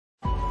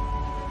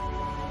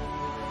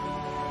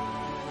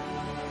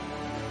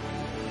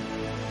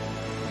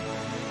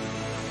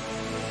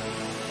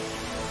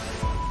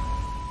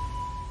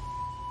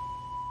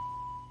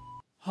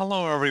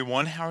Hello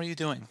everyone, how are you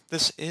doing?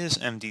 This is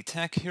MD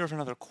Tech here with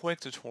another quick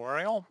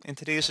tutorial. In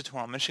today's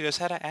tutorial, I'm going to show you guys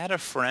how to add a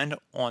friend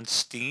on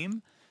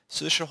Steam.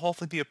 So this should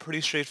hopefully be a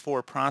pretty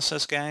straightforward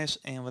process, guys,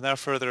 and without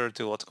further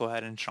ado, let's go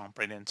ahead and jump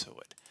right into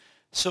it.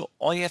 So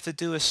all you have to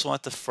do is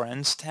select the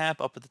Friends tab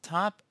up at the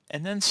top,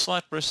 and then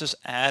select where it says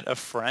Add a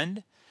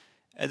Friend.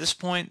 At this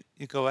point,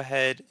 you go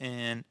ahead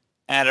and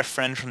add a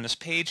friend from this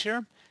page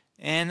here.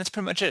 And that's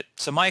pretty much it.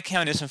 So my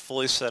account isn't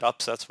fully set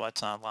up, so that's why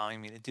it's not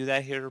allowing me to do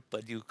that here,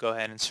 but you go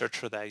ahead and search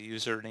for that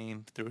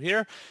username through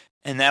here,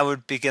 and that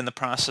would begin the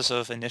process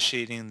of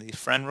initiating the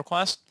friend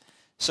request.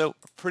 So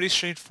pretty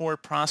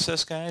straightforward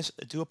process, guys.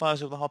 I do hope I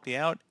was able to help you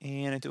out,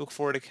 and I do look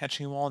forward to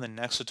catching you all in the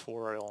next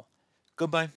tutorial. Goodbye.